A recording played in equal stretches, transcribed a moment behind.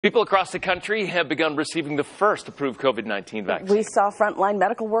People across the country have begun receiving the first approved COVID-19 vaccine. We saw frontline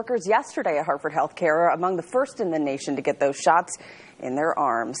medical workers yesterday at Hartford HealthCare among the first in the nation to get those shots in their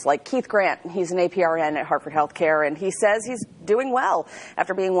arms. Like Keith Grant, he's an APRN at Hartford HealthCare, and he says he's doing well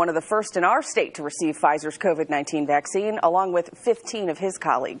after being one of the first in our state to receive Pfizer's COVID-19 vaccine, along with 15 of his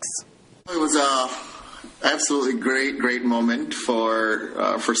colleagues. It was absolutely great moment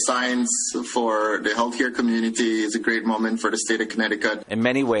for science, for the healthcare community. It's a great moment for the state of Connecticut. In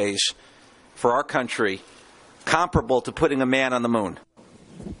many ways, for our country, comparable to putting a man on the moon.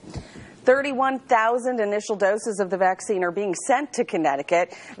 31,000 initial doses of the vaccine are being sent to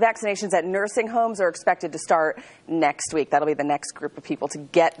Connecticut. Vaccinations at nursing homes are expected to start next week. That'll be the next group of people to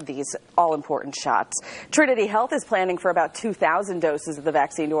get these all-important shots. Trinity Health is planning for about 2,000 doses of the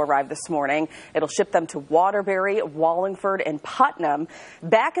vaccine to arrive this morning. It'll ship them to Waterbury, Wallingford, and Putnam.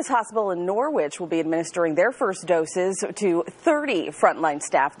 Backus Hospital in Norwich will be administering their first doses to 30 frontline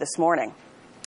staff this morning.